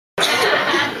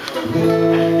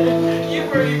You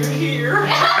weren't even here.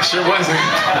 I sure wasn't.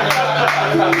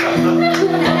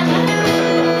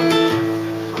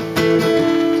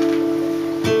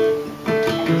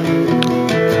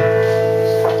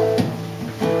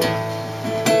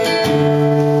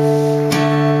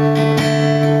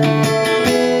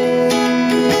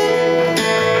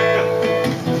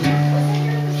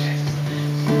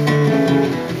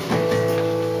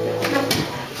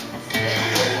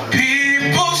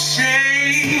 People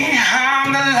say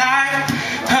I'm the life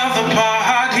of the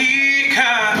party,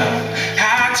 'cause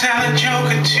I tell a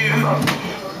joke or two.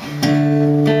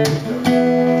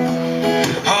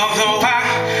 Although I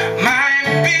might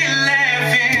be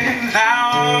laughing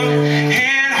loud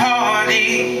and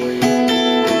hearty,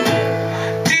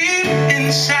 deep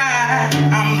inside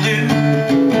I'm blue.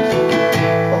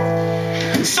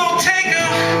 So take a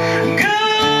good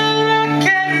look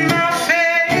at my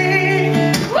face.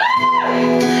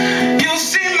 You'll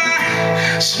see my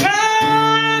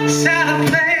smile's out of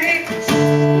place.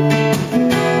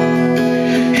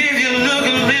 If you look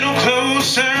a little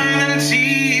closer, then it's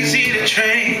easy to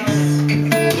trace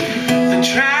the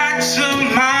tracks of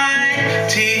my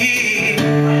teeth.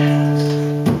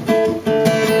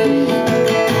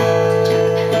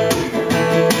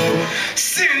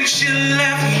 Since you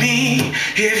left me,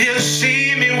 if you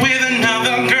see me with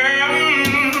another girl,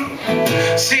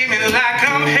 see me like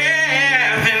I'm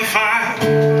having fun.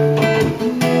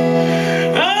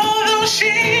 Although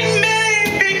she may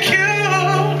be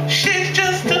cute, she's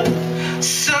just a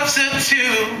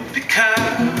substitute,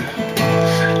 because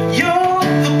you're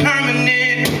the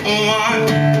permanent one.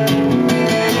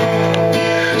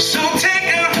 So take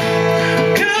a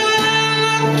good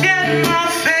look at my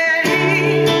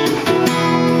face.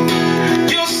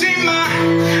 You'll see my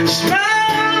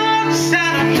smile's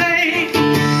out of place.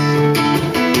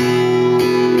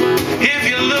 If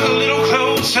you look a little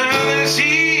closer, then it's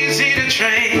easy to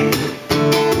trace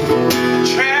the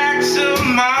tracks of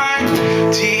my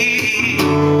teeth.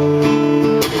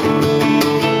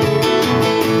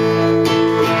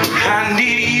 I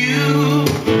need you.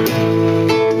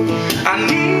 I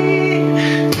need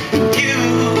you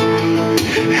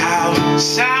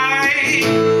outside.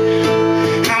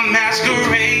 I'm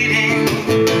masquerading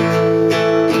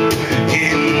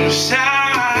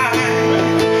inside.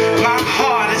 My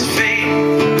heart is fake.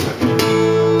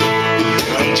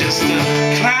 I'm just a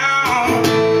clown.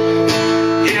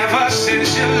 Ever since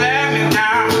you let me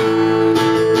down,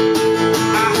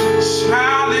 my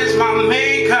smile is my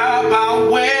makeup I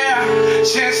wear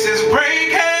since this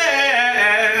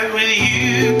breakup with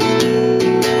you.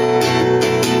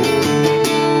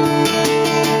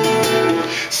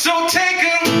 So take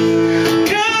a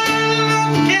good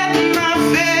look at my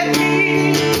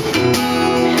face.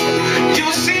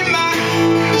 You'll see my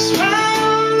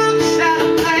smile looks out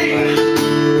of place.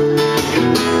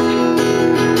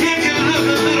 If you look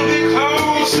a little bit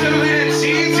closer, then it's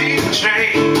easy to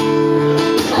trace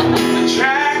the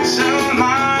tracks of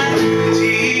my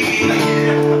teeth.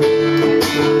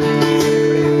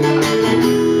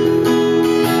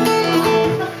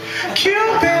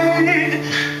 Cupid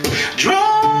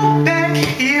drove back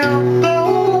here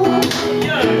low,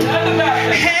 and let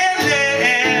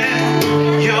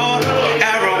your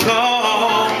arrow go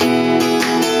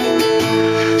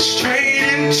straight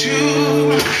into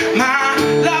my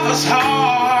lover's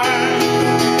heart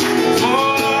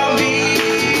for me.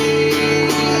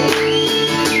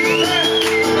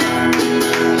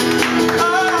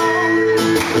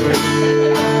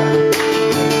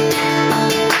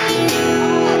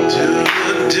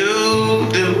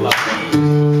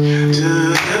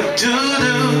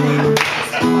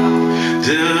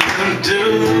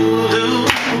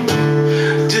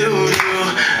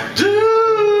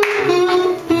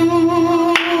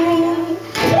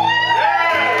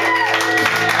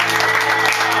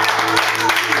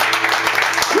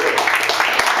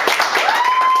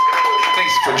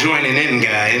 Thanks for joining in,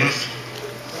 guys.